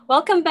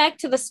Welcome back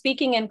to the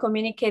Speaking and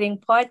Communicating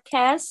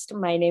podcast.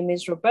 My name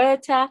is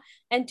Roberta,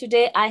 and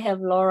today I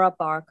have Laura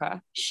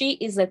Barker. She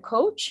is a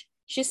coach.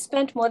 She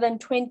spent more than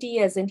 20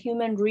 years in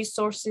human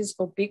resources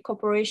for big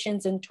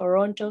corporations in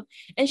Toronto,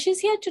 and she's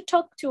here to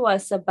talk to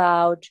us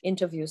about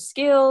interview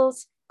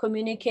skills,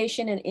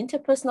 communication and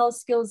interpersonal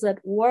skills at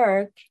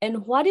work,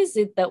 and what is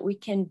it that we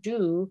can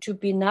do to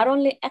be not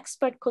only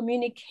expert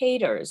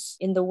communicators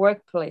in the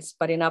workplace,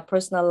 but in our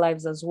personal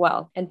lives as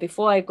well. And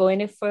before I go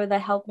any further,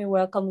 help me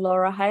welcome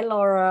Laura. Hi,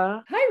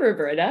 Laura. Hi,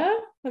 Roberta.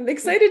 I'm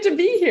excited to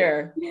be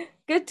here.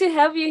 Good to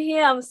have you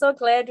here. I'm so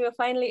glad we're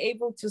finally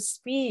able to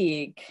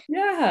speak.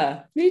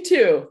 Yeah, me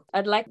too.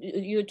 I'd like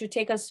you to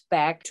take us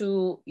back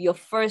to your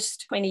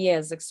first 20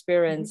 years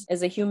experience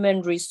as a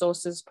human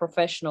resources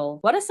professional.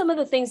 What are some of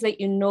the things that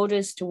you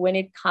noticed when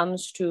it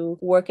comes to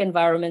work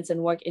environments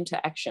and work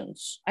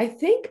interactions? I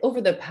think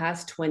over the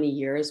past 20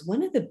 years,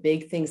 one of the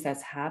big things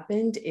that's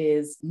happened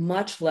is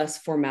much less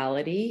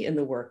formality in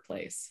the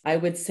workplace. I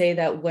would say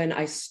that when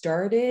I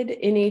started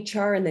in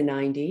HR in the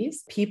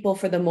 90s, people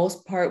for the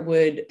most part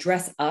would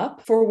dress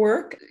up for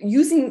work.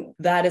 Using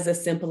that as a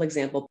simple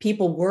example,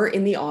 people were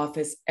in the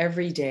office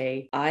every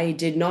day. I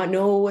did not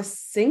know a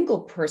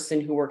single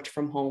person who worked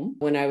from home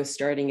when I was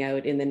starting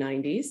out in the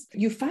 90s.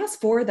 You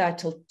fast forward that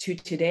to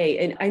today,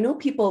 and I know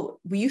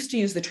we used to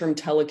use the term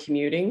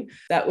telecommuting.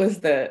 That was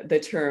the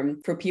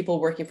term for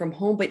people working from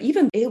home, but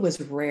even it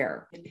was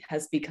rare. It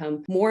has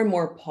become more and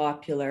more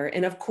popular.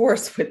 And of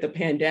course, with the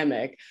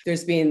pandemic,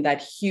 there's been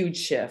that huge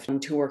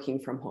shift to working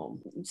from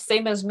home.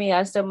 Same as me.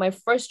 I started, my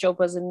first job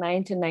was in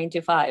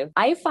 1995.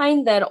 I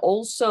find that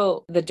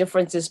also the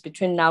differences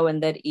between now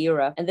and that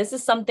era, and this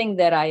is something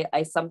that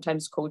I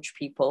sometimes coach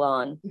people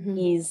on,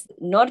 is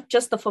not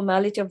just the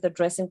formality of the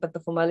dressing, but the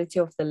formality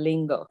of the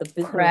lingo, the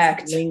business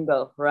Correct.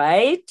 lingo,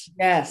 right?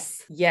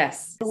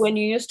 Yes. When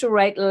you used to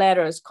write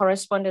letters,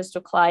 correspondence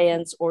to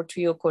clients or to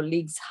your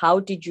colleagues,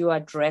 how did you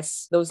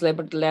address those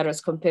labeled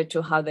letters compared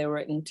to how they're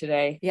written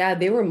today? Yeah,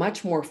 they were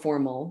much more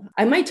formal.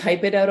 I might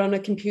type it out on a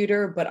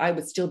computer, but I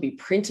would still be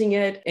printing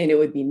it and it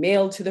would be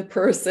mailed to the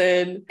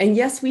person. And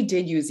yes, we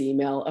did use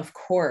email, of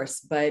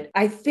course, but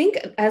I think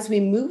as we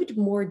moved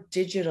more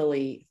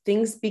digitally,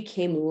 things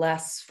became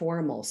less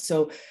formal.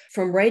 So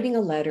from writing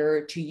a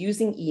letter to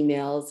using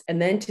emails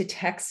and then to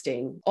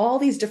texting, all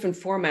these different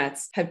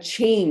formats have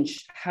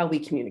changed how we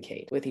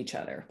communicate with each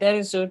other. That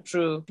is so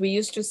true. We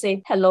used to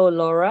say, hello,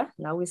 Laura.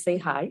 Now we say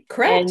hi.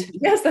 Correct. And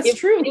yes, that's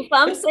true. If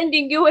I'm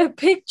sending you a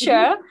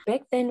picture,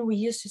 back then we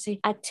used to say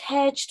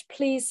attached,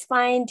 please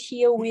find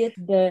here with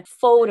the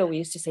photo. We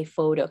used to say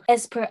photo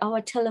as per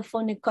our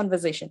telephonic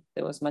conversation.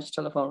 There was much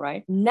telephone,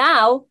 right?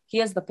 Now,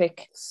 here's the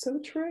pic. So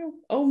true.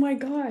 Oh my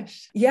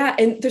gosh. Yeah.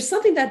 And there's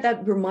something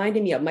that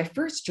reminded me of my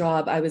first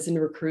job. I was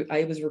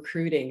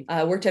recruiting.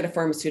 I worked at a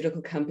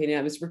pharmaceutical company.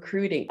 I was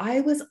recruiting.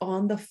 I was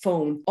on the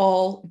phone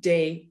all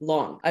day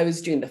long. I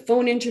was doing the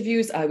phone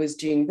interviews. I was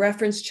doing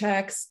reference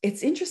checks.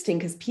 It's interesting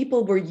because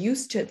people were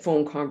used to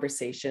phone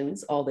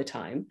conversations all the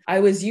time. I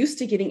was used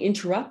to getting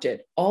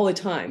interrupted all the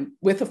time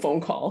with a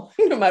phone call,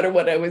 no matter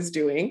what I was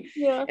doing.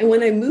 Yeah. And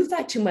when I moved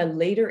that to my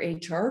later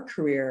HR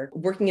career,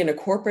 working in a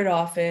corporate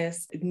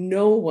office,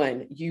 no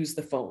one used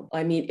the phone.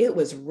 I mean, it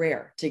was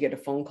rare to get a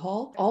phone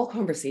call. All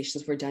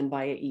conversations were done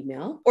via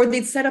email, or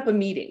they'd set up a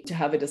meeting to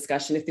have a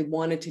discussion if they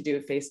wanted to do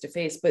it face to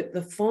face. But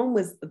the phone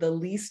was the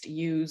least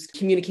used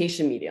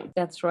communication medium.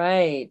 That's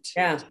right.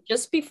 Yeah.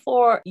 Just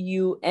before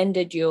you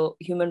ended your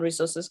human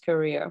resources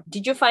career,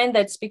 did you find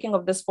that, speaking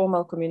of this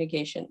formal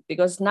communication,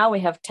 because now we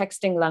have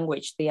texting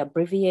language, the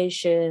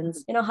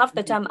abbreviations, half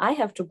the time I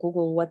have to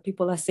Google what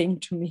people are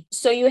saying to me.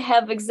 So you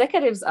have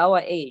executives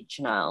our age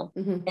now,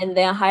 and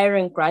they're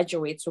hiring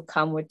graduates who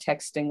come with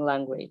texting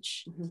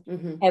language.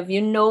 Have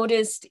you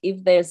noticed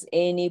if there's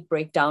any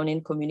breakdown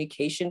in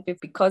communication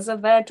because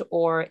of that,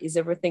 or is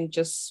everything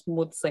just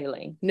smooth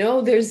sailing?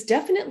 No, there's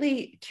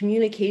definitely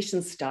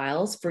communication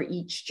styles for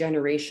each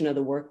generation of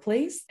the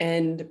workplace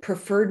and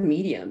preferred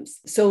mediums.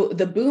 So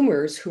the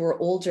boomers who are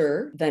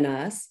older than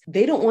us,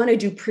 they don't want to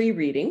do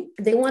pre-reading.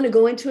 They want to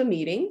go into a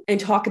meeting and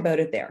talk about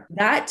it there.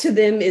 That to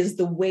them is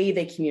the way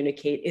they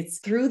communicate. It's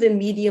through the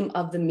medium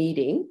of the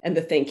meeting and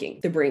the thinking,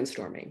 the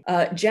brainstorming.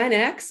 Gen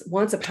X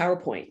wants a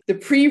PowerPoint, the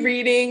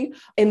pre-reading,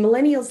 and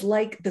millennials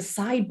like the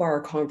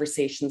sidebar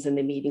conversations in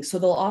the meeting. So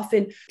they'll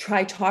often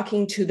try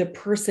talking to the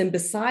person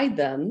beside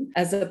them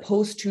as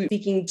opposed to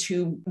speaking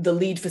to the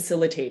lead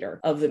facilitator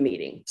of the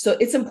meeting. So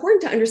it's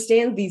important to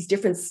understand these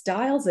different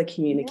styles of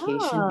communication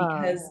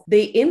because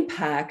they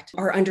impact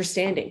our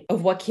understanding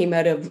of what came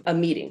out of a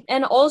meeting.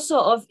 And also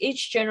of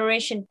each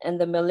generation, and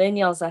the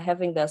millennials are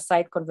having their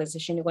side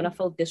conversation, you're going to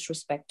feel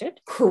disrespected.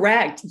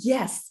 Correct.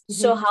 Yes.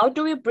 So how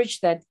do we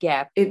bridge that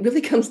gap? It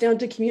really comes down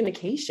to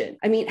communication.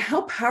 I mean,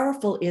 how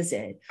powerful is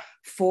it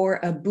for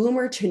a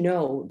boomer to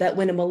know that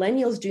when a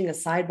millennial is doing a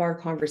sidebar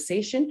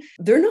conversation,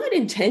 they're not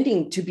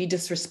intending to be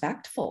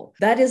disrespectful.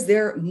 That is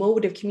their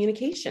mode of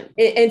communication.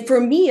 And for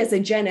me, as a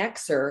Gen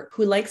Xer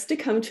who likes to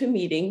come to a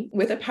meeting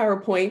with a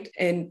PowerPoint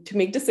and to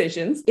make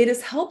decisions, it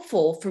is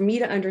helpful for me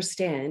to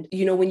understand,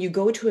 when you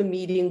go to a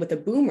meeting with a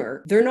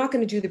boomer, they're not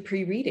going to do the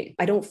pre-reading.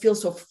 I don't feel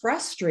so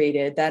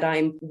frustrated that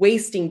I'm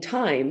wasting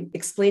time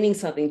explaining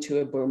something to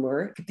a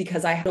boomer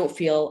because I don't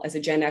feel as a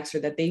Gen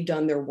Xer that they've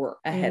done their work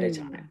ahead of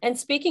time. And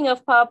speaking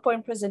of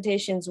PowerPoint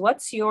presentations,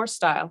 what's your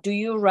style? Do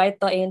you write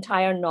the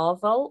entire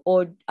novel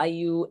or are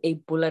you a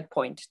bullet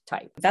point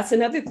type? That's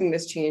another thing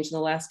that's changed in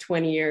the last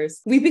 20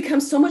 years. We've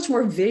become so much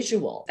more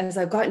visual. As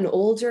I've gotten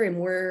older and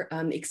more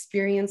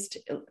experienced,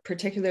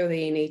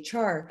 particularly in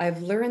HR,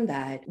 I've learned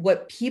that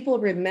what people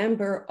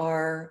remember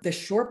are the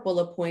short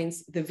bullet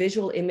points, the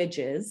visual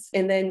images,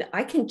 and then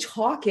I can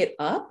chalk it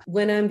up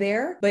when I'm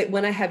there. But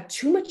when I have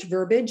too much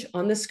verbiage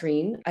on the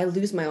screen, I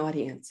lose my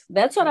audience.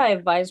 That's what I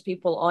advise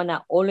people on. I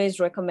always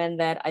recommend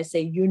that. I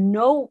say, you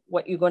know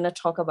what you're going to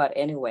talk about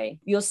anyway.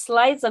 Your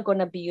slides are going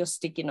to be your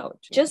sticky note.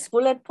 Just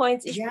bullet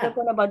points. Each bullet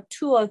point about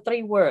 2 or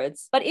 3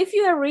 words. But if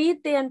you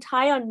read the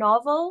entire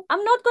novel,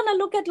 I'm not going to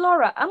look at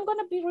Laura. I'm going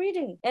to be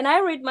reading. And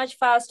I read much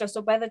faster.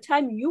 So by the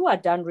time you are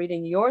done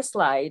reading your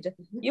slide,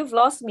 you've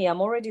lost me.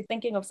 I'm already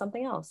thinking of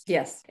something else.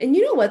 Yes. And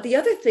you know what? The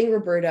other thing,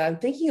 Roberta, I'm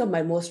thinking of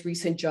my most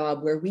recent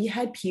job where we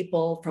had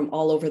people from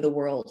all over the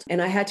world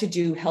and I had to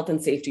do health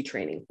and safety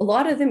training. A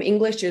lot of them,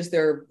 English is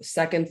their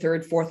second,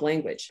 third, fourth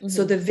language.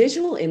 So the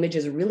visual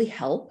images really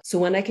help. So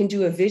when I can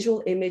do a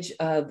visual image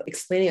of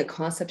explaining a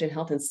concept in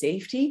health and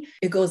safety,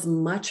 it goes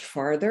much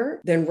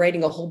farther than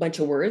writing a whole bunch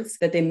of words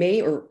that they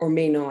may or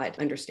may not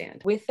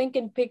understand. We think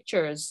in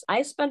pictures.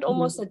 I spent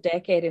almost a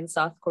decade in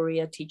South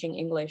Korea teaching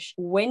English.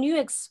 When you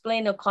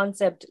explain a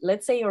concept,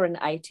 let's say you're in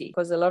IT,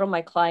 because a lot of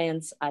my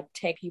clients are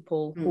tech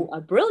people who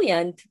are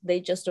brilliant. They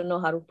just don't know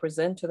how to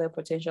present to their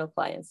potential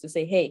clients to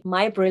say, hey,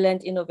 my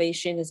brilliant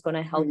innovation is going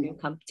to help you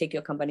take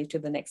your company to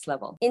the next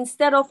level.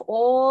 Instead of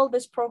all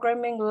this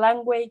programming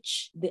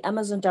language, the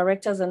Amazon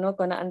directors are not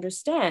going to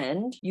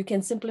understand. You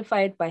can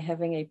simplify it by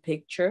having a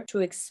picture to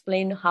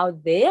explain how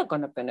they are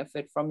going to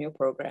benefit from your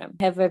program.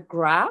 Have a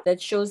graph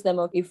that shows them,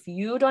 okay, if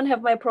you don't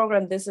have my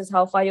program, this is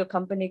how far your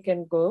company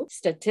can go.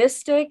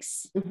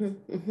 Statistics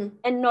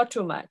and not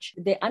too much.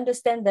 They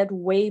understand that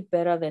way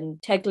better than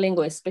tech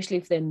lingo, especially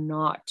if they're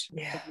not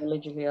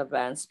technologically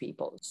advanced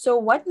people. So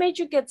what made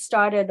you get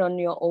started on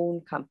your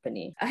own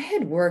company? I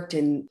had worked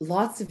in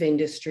lots of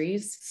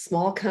industries,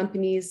 small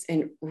companies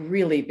and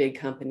really big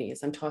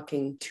companies. I'm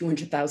talking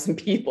 200,000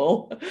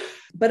 people.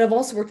 But I've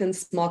also worked in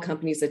small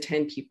companies of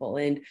 10 people.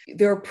 And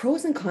there are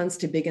pros and cons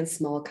to big and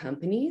small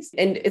companies.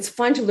 And it's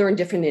fun to learn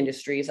different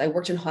industries. I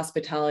worked in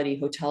hospitality,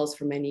 hotels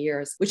for many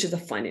years, which is a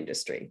fun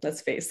industry,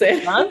 let's face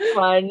it. Not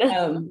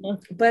fun.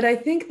 But I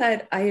think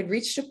that I had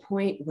reached a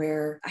point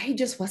where I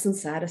just wasn't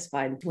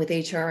satisfied with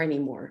HR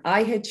anymore.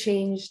 I had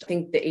changed. I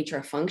think the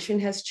HR function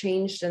has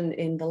changed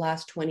in the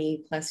last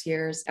 20 plus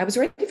years. I was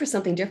ready for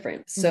something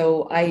different.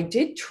 So I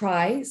did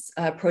try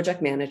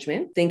project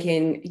management,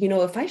 thinking,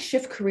 if I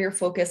shift career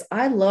focus,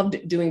 I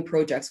loved doing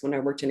projects when I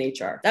worked in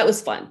HR. That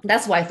was fun.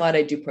 That's why I thought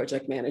I'd do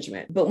project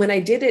management. But when I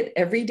did it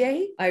every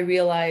day, I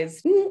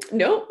realized,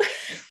 no,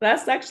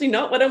 that's actually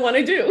not what I want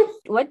to do.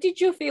 What did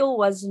you feel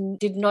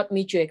did not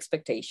meet your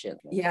expectation?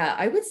 Yeah,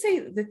 I would say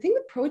the thing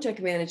with project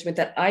management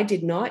that I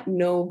did not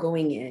know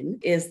going in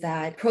is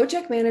that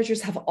project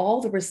managers have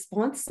all the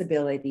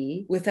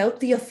responsibility without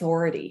the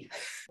authority.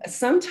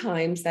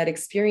 Sometimes that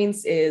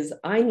experience is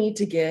I need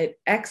to get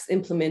X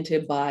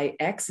implemented by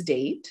X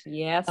date.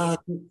 Yes.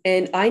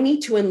 And I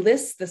need to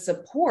enlist the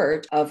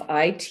support of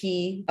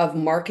IT, of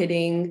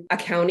marketing,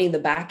 accounting, the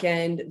back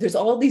end. There's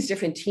all these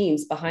different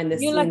teams behind the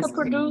scenes. You're like a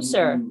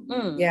producer.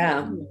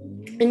 Yeah.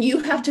 And you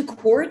have to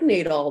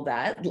coordinate all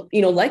that.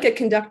 Like a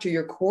conductor,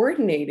 you're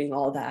coordinating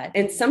all that.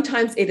 And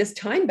sometimes it is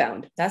time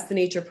bound. That's the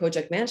nature of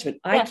project management.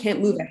 I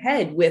can't move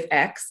ahead with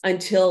X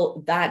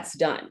until that's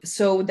done.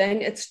 So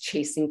then it's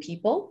chasing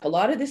people. A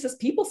lot of this is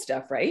people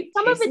stuff, right?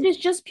 Some of it is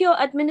just pure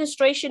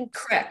administration.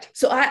 Correct.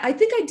 So I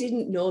think I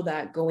didn't know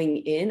that going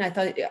in. I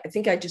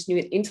think I just knew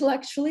it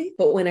intellectually.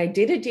 But when I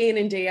did it day in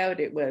and day out,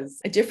 it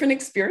was a different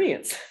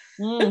experience.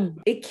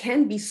 It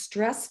can be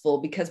stressful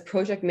because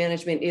project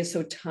management is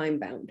so time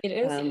bound. It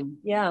is.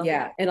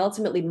 Yeah. And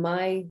ultimately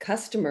my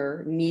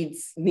customer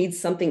needs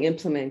something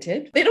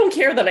implemented. They don't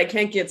care that I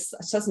can't get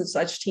such and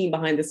such team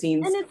behind the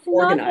scenes. And it's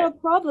organized. not a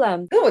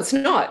problem. No, it's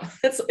not.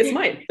 It's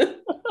mine.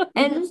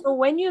 And so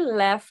when you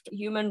left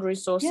human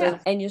resources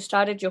and you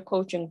started your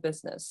coaching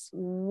business,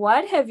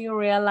 what have you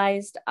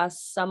realized are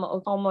some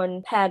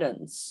common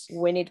patterns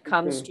when it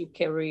comes to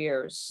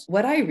careers?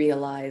 What I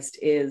realized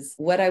is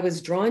what I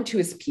was drawn to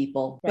is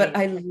people, but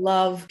I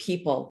love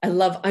people. I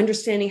love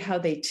understanding how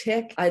they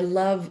tick. I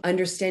love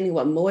understanding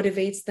what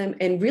motivates them.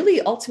 And really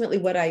ultimately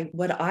what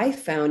I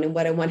found and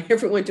what I want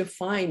everyone to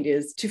find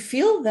is to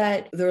feel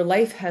that their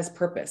life has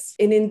purpose.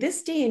 And in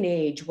this day and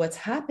age, what's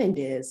happened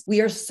is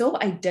we are so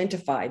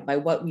identified satisfied by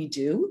what we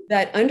do,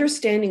 that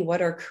understanding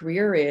what our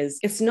career is,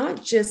 it's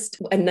not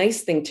just a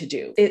nice thing to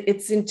do.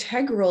 It's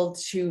integral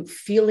to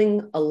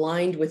feeling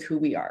aligned with who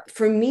we are.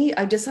 For me,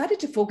 I've decided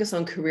to focus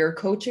on career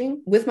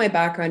coaching with my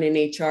background in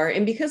HR.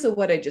 And because of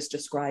what I just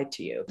described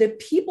to you, the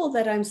people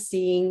that I'm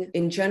seeing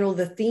in general,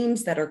 the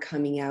themes that are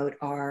coming out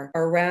are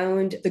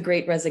around the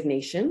Great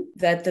Resignation,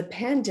 that the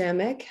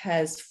pandemic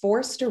has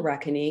forced a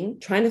reckoning,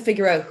 trying to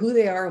figure out who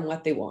they are and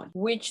what they want.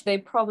 Which they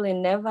probably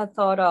never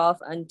thought of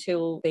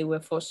until they were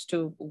forced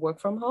to work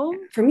from home.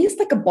 For me, it's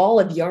like a ball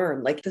of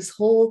yarn, like this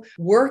whole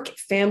work,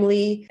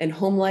 family, and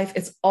home life,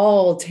 it's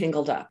all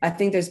tangled up. I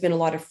think there's been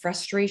a lot of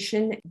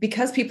frustration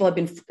because people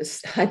have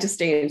had to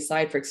stay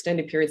inside for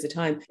extended periods of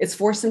time. It's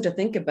forced them to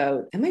think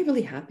about, am I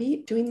really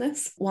happy doing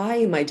this? Why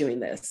am I doing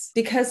this?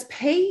 Because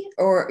pay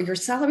or your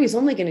salary is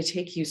only going to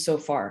take you so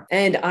far.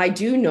 And I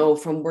do know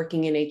from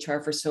working in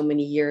HR for so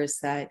many years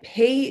that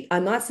pay,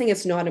 I'm not saying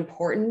it's not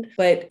important,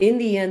 but in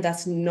the end,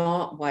 that's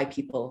not why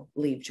people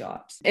leave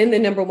jobs. And the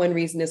number one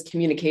reason is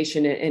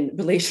communication and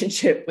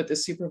relationship with the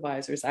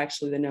supervisor is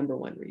actually the number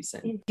one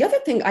reason. The other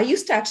thing, I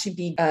used to actually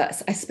be, I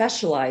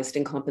specialized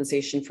in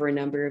compensation for a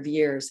number of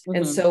years.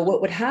 And so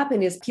what would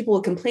happen is people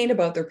would complain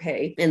about their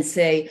pay and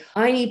say,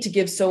 I need to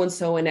give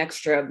so-and-so an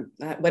extra,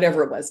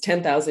 whatever it was,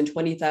 10,000,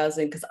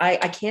 20,000, because I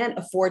can't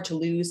afford to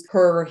lose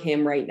her or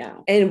him right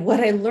now. And what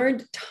I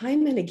learned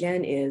time and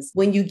again is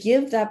when you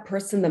give that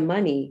person the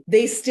money,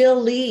 they still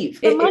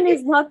leave. The money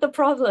is not the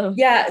problem.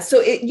 Yeah.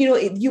 So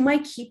you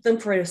might keep them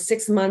for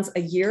 6 months,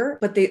 a year,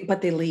 but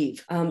they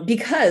leave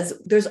because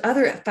there's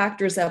other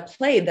factors at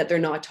play that they're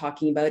not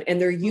talking about. And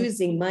they're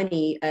using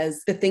money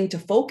as the thing to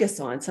focus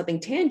on, something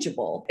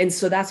tangible. And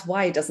so that's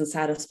why it doesn't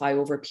satisfy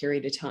over a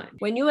period of time.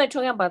 When you were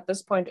talking about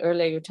this point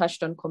earlier, you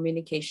touched on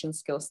communication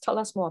skills. Tell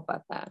us more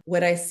about that.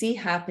 What I see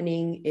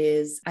happening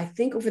is, I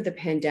think over the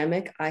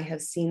pandemic, I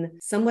have seen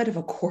somewhat of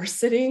a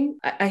corseting.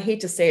 I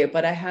hate to say it,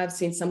 but I have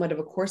seen somewhat of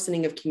a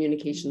corseting of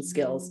communication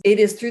skills. It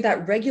is through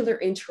that regular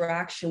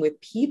interaction with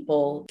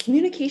people.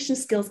 Communication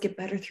skills get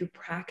better through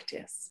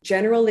practice.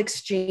 General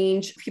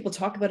exchange, people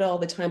talk about it all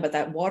the time, but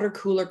that water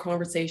cooler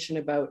conversation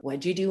about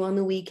what'd you do on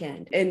the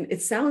weekend? And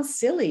it sounds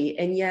silly.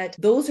 And yet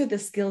those are the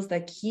skills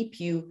that keep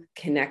you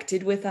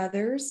connected with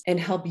others and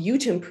help you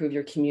to improve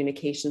your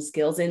communication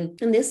skills.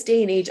 And in this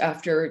day and age,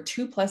 after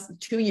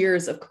 2+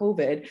 years of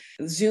COVID,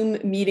 Zoom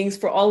meetings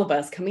for all of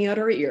us coming out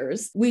our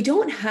ears, we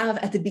don't have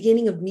at the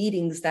beginning of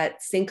meetings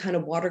that same kind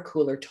of water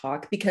cooler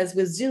talk, because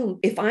with Zoom,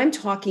 if I'm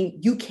talking,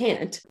 you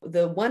can't.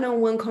 The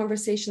one-on-one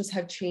conversations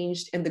have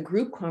changed and the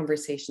group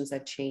conversations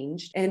have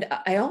changed. And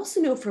I also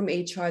know from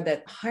HR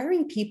that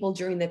hiring people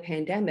during the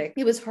pandemic,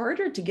 it was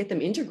harder to get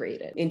them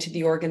integrated into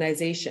the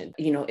organization.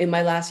 In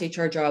my last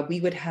HR job, we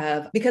would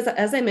have, because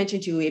as I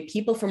mentioned to you, we had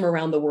people from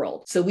around the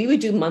world. So we would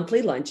do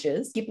monthly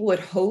lunches. People would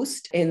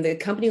host and the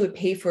company would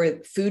pay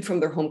for food from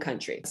their home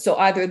country. So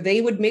either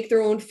they would make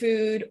their own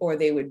food or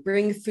they would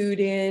bring food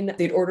in.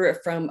 They'd order it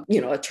from,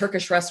 a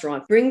Turkish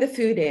restaurant, bring the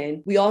food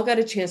in. We all got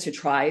a chance to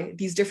try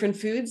these different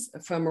foods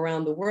from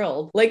around the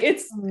world. Like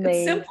it's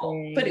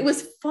simple, but it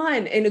was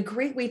fun and a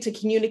great way to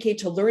communicate,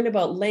 to learn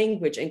about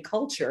language and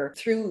culture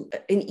through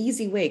an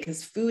easy way,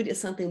 because food is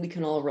something we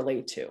can all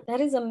relate to. That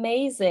is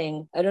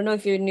amazing. I don't know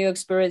if you're in new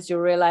experience, you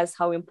realize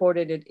how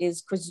important it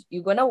is, because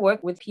you're going to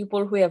work with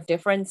people who have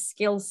different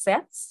skill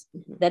sets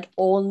that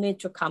all need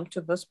to come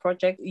to this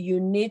project. You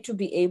need to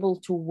be able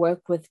to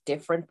work with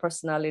different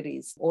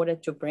personalities in order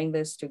to bring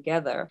this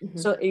together.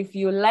 So if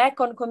you lack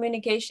on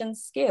communication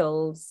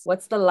skills,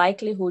 what's the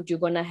likelihood you're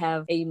going to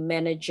have a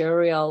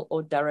managerial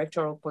or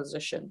directorial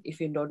position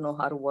if you don't know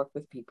how to work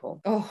with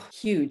people? Oh,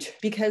 huge.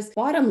 Because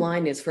bottom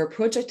line is, for a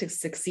project to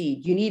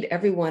succeed, you need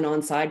everyone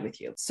on side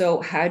with you.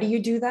 So how do you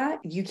do that?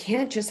 You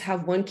can't just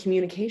have one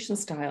communication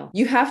style.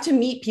 You have to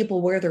meet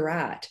people where they're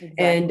at. Exactly.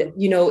 And,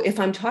 if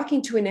I'm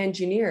talking to an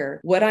engineer,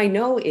 what I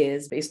know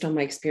is, based on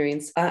my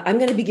experience, I'm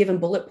going to be given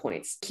bullet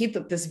points.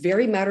 Keep this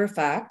very matter of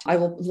fact. I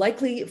will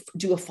likely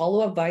do a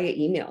follow-up via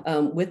email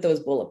with those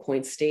bullet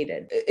points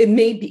stated. It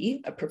may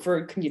be a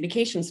preferred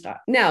communication style.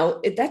 Now,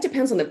 that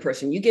depends on the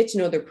person. You get to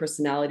know their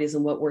personalities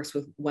and what works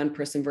with one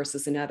person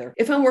versus another.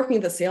 If I'm working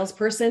with a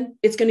salesperson,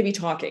 it's going to be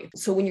talking.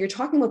 So when you're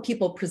talking about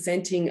people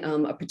presenting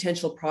a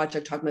potential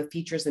project, talking about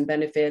features and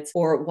benefits,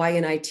 or why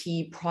an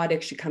IT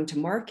product should come to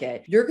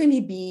market, you're going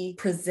to be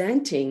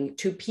presenting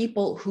to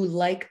people who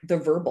like the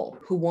verbal,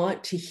 who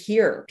want to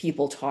hear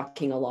people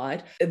talking a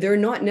lot. They're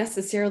not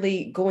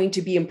necessarily going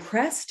to be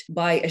impressed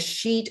by a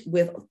sheet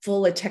with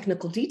full of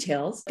technical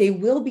details. They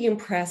will be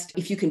impressed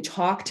if you can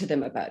talk to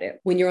them about it.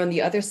 When you're on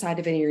the other side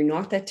of it and you're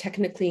not that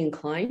technically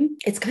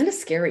inclined, it's kind of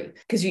scary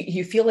because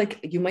you feel like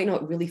you might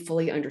not really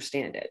fully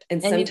understand it.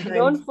 And sometimes, if you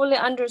don't fully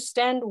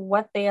understand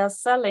what they are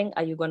selling,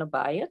 are you going to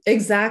buy it?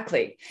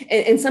 Exactly.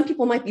 And some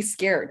people might be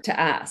scared to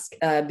ask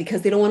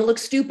because they don't want to look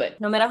stupid.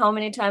 No matter how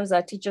many times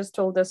our teachers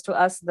told us to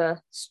ask the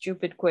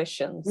stupid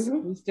questions,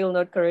 we're still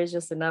not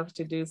courageous enough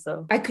to do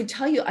so. I could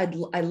tell you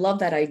I love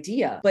that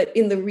idea, but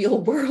in the real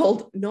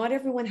world, not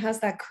everyone has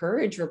that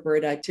courage,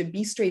 Roberta, to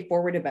be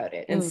straightforward about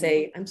it and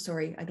say, I'm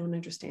sorry, I don't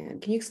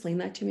understand. Can you explain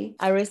that to me?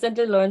 I recently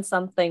recently learned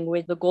something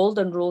with the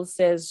golden rule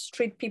says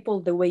treat people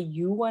the way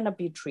you want to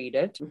be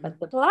treated. But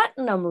the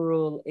platinum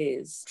rule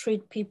is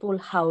treat people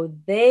how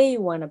they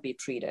want to be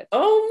treated.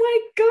 Oh my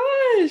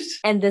gosh.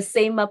 And the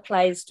same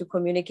applies to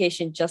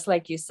communication, just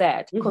like you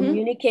said.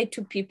 Communicate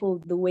to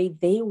people the way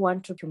they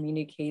want to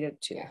communicate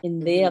it to in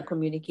their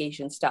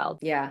communication style.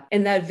 Yeah.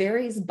 And that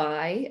varies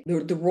by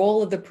the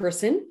role of the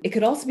person. It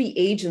could also be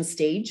age and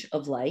stage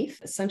of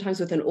life. Sometimes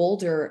with an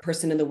older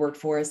person in the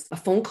workforce, a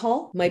phone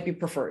call might be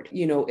preferred.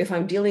 You know, if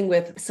I'm dealing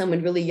with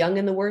someone really young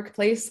in the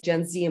workplace,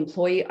 Gen Z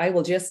employee, I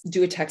will just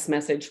do a text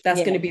message.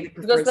 That's going to be the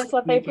preferred. Because that's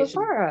what they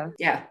prefer.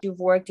 Yeah. You've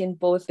worked in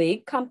both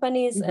big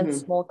companies and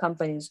small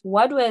companies.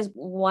 What was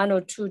one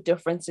or two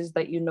differences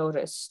that you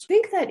noticed? I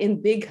think that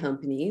in big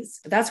companies,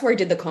 that's where I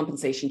did the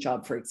compensation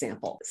job, for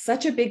example.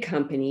 Such a big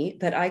company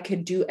that I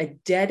could do a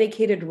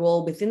dedicated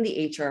role within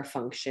the HR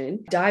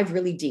function, dive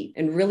really deep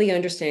and really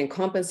understand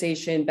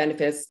compensation,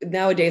 benefits.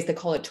 Nowadays, they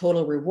call it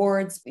total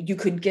rewards. You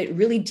could get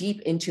really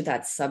deep into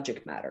that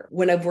subject matter.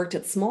 When I've worked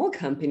at small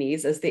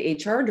companies as the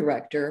HR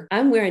director,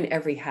 I'm wearing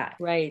every hat.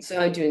 Right. So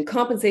I'm doing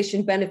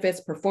compensation,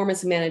 benefits,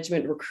 performance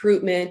management,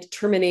 recruitment,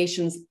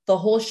 terminations, the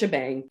whole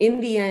shebang. In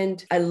the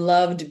end, I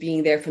loved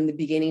being there from the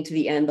beginning to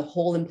the end, the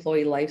whole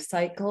employee life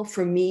cycle.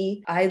 For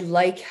me, I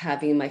like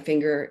having my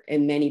finger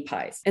in many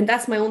pies. And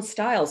that's my own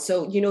style.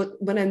 So, you know,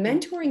 when I'm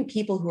mentoring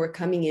people who are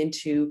coming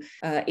into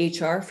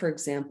HR, for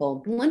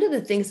example, one of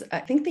the things I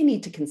think they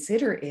need to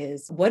consider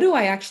is, what do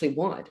I actually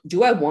want?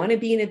 Do I want to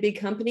be in a big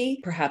company,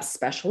 perhaps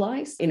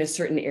specialize in a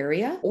certain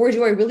area? Or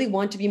do I really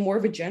want to be more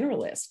of a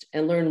generalist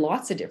and learn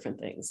lots of different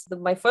things?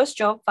 My first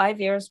job, 5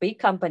 years, big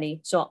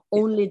company. So I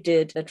only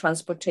did the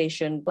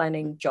transportation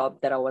planning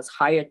job that I was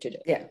hired to do.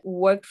 Yeah.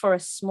 Worked for a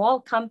small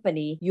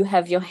company, you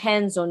have your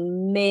hands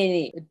on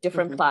many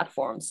different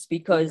platforms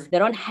because they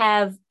don't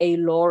have a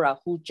Laura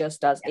who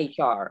just does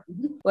HR.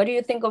 What do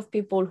you think of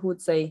people who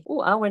would say,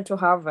 oh, I went to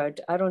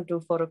Harvard, I don't do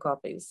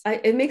photocopies?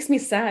 It makes me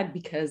sad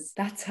because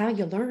that's how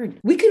you learn.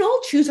 We can all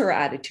choose our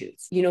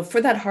attitudes. You know,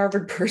 for that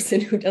Harvard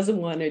person who doesn't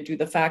want to do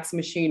the fax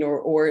machine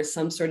or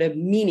some sort of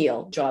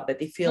menial job that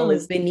they feel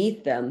is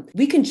beneath them,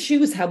 we can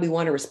choose how we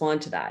want to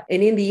respond to that.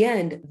 And in the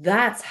end,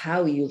 that's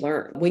how you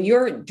learn. When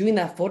you're doing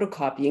that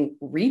photocopying,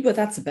 read what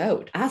that's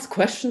about. Ask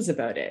questions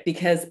about it,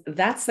 because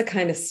that's the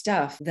kind of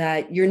stuff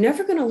that you're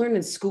never going to learn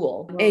in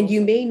school. No. And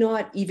you may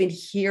not even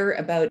hear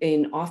about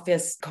in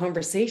office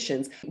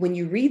conversations. When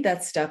you read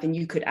that stuff and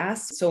you could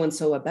ask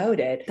so-and-so about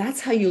it,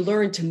 that's how you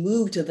learn to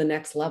move to the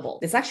next level.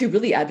 It's actually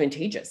really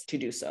advantageous to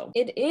do so.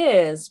 It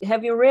is.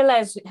 Have you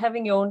realized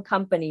having your own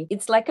company,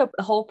 it's like a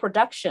whole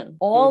production,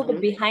 all the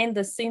behind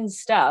the scenes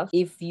stuff.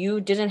 If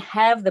you didn't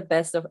have the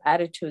best of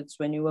attitudes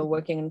when you were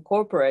working in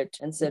corporate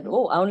and said,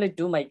 oh, I only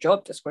do my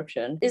job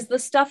description, is the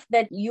stuff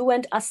that you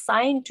weren't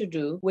assigned to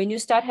do. When you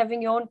start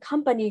having your own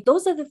company,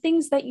 those are the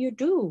things that you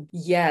do.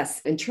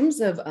 Yes. In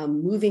terms of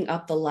moving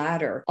up the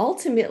ladder,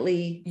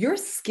 ultimately, your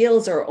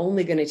skills are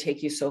only going to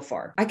take you so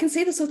far. I can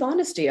say this with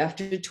honesty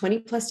after 20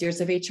 plus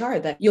years of HR,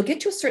 that you'll get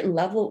to a certain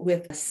level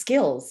with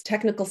skills,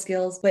 technical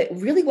skills, but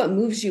really what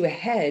moves you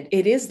ahead,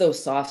 it is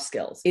those soft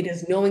skills. It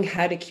is knowing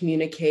how to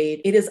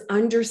communicate. It is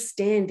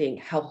understanding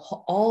how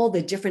all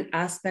the different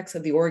aspects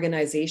of the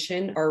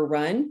organization are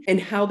run and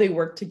how they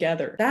work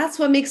together. That's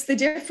what makes the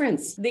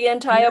difference. The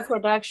entire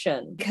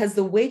production. Because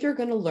the way you're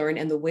going to learn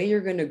and the way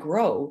you're going to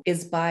grow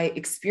is by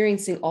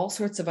experiencing all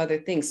sorts of other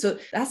things. So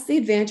that's the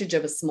advantage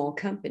of a small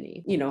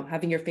company, you know,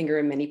 having your finger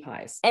in many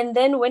pies. And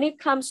then when it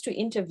comes to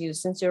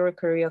interviews, since you're a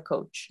career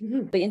coach,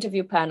 the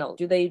interview panel,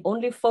 do they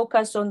only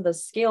focus on the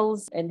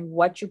skills and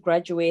what you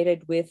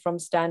graduated with from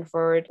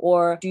Stanford?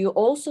 Or do you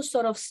also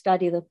sort of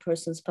study the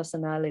person's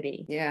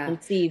personality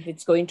and see if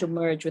it's going to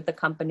merge with the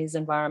company's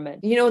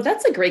environment? You know,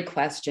 that's a great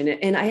question.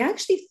 And I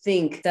actually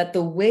think that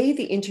the way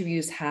the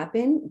interviews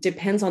happen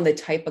depends on the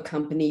type of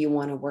company you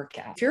want to work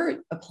at. If you're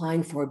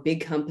applying for a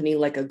big company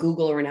like a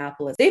Google or an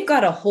Apple, they've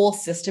got a whole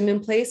system in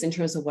place in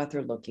terms of what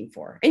they're looking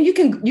for. And you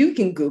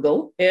can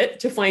Google it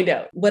to find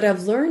out. What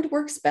I've learned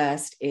works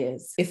best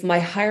is if my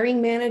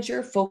hiring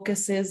manager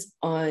focuses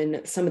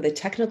on some of the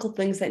technical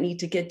things that need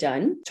to get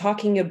done,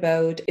 talking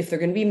about if they're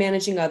going to be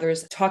managing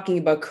others, talking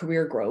about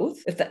career growth,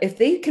 if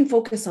they can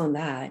focus on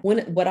that,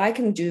 what I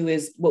can do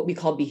is what we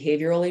call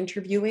behavioral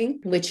interviewing,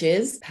 which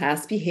is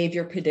past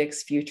behavior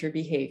predicts future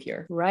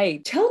behavior.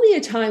 Right. Tell me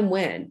a time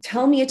when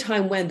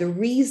the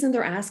reason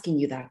they're asking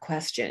you that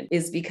question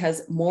is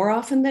because more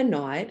often than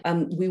not,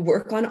 we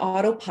work on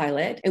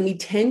autopilot and we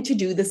tend to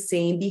do the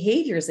same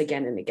behaviors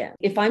again and again.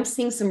 If I'm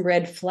seeing some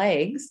red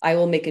flags, I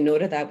will make a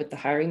note of that with the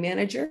hiring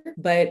manager.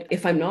 But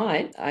if I'm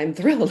not, I'm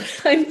thrilled.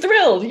 I'm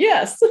thrilled.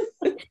 Yes.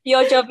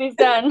 Your job is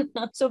done.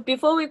 So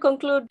before we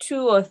conclude,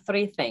 2 or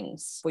 3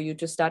 things for you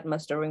to start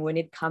mastering when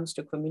it comes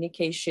to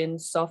communication,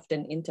 soft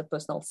and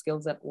interpersonal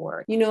skills at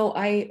work.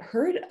 I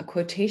heard a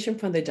quotation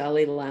from the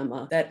Dalai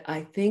Lama that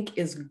I think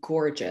is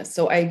gorgeous.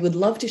 So I would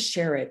love to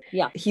share it.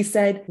 Yeah. He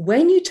said,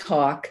 when you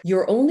talk,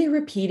 you're only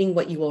repeating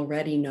what you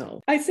already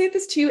know. I say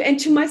this to you and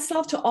to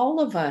myself, to all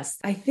of us.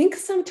 I think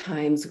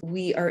sometimes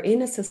we are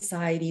in a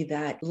society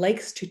that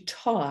likes to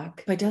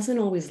talk, but doesn't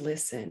always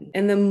listen.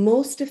 And the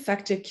most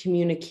effective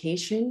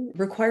communication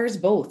requires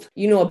both,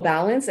 a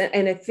balance.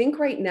 And I think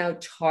right now,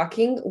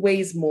 talking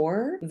weighs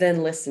more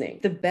than listening.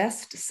 The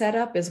best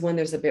setup is when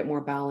there's a bit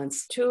more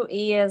balance. 2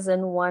 ears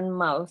and 1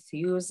 mouth,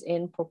 use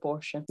in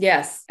proportion.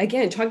 Yes.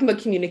 Again, talking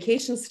about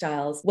communication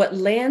styles, what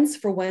lands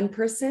for one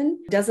person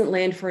doesn't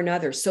land for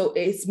another. So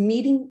it's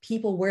meeting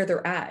people where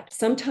they're at.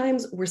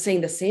 Sometimes we're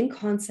saying the same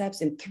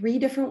concepts in 3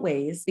 different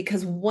ways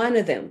because one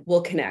of them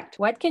will connect.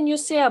 What can you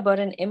say about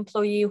an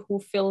employee who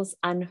feels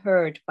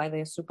unheard by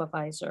their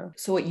supervisor?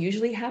 So what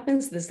usually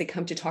happens is they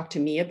come to talk to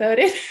me about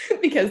it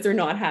because they're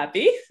not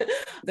happy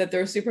that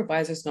their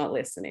supervisor's not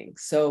listening.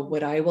 So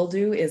what I will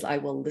do is I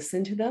will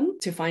listen to them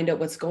to find out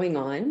what's going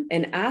on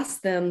and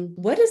ask them,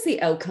 what is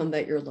the outcome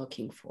that you're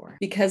looking for?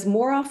 Because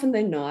more often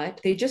than not,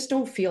 they just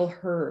don't feel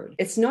heard.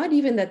 It's not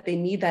even that they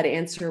need that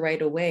answer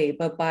right away,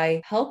 but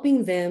by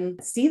helping them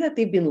see that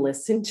they've been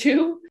listened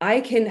to, I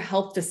can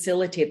help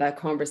facilitate that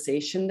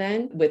conversation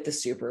then with the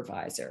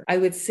supervisor. I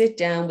would sit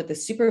down with the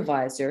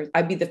supervisor.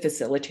 I'd be the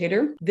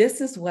facilitator.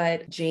 This is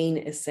what Jane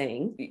is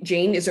saying.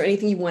 Jane, is there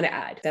anything you want to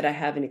add that I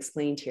haven't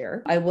explained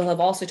here? I will have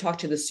also talked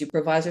to the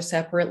supervisor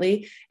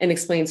separately and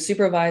explained,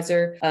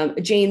 supervisor,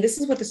 Jane, this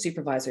is what the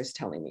supervisor is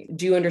telling me.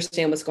 Do you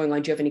understand what's going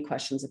on? Do you have any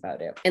questions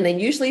about it? And then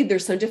usually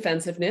there's some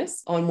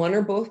defensiveness on one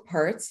or both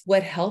parts.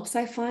 What helps,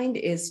 I find,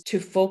 is to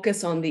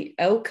focus on the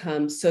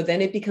outcome. So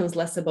then it becomes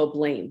less about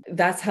blame.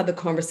 That's how the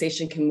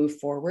conversation can move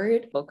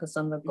forward. Focus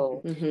on the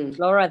goal.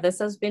 Mm-hmm. Laura, this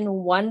has been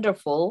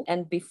wonderful.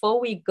 And before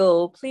we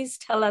go, please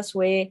tell us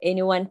where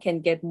anyone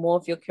can get more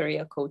of your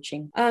career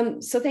coaching.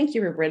 So thank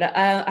you, Roberta.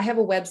 I have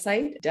a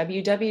website,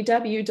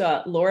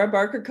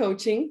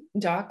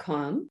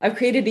 www.laurabarkercoaching.com. I've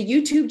created a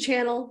YouTube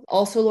channel,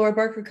 also Laura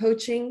Barker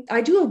Coaching.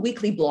 I do a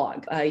weekly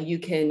blog. You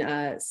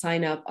can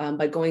sign up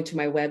by going to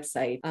my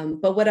website.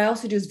 But what I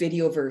also do is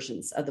video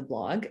versions of the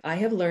blog. I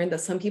have learned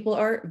that some people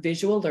are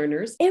visual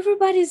learners.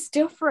 Everybody's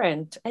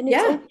different and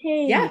it's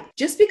okay. Yeah.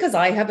 Just because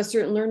I have a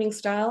certain learning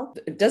style,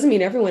 it doesn't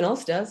mean everyone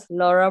else does.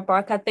 Laura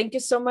Barker, thank you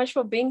so much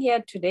for being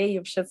here today.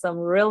 You've shared some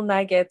real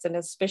nuggets, and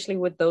especially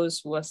with those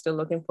who are still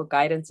looking for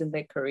guidance in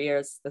their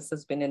careers, this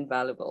has been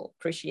invaluable.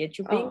 Appreciate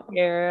you being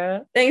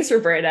here. Thanks,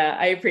 Roberta.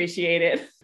 I appreciate it.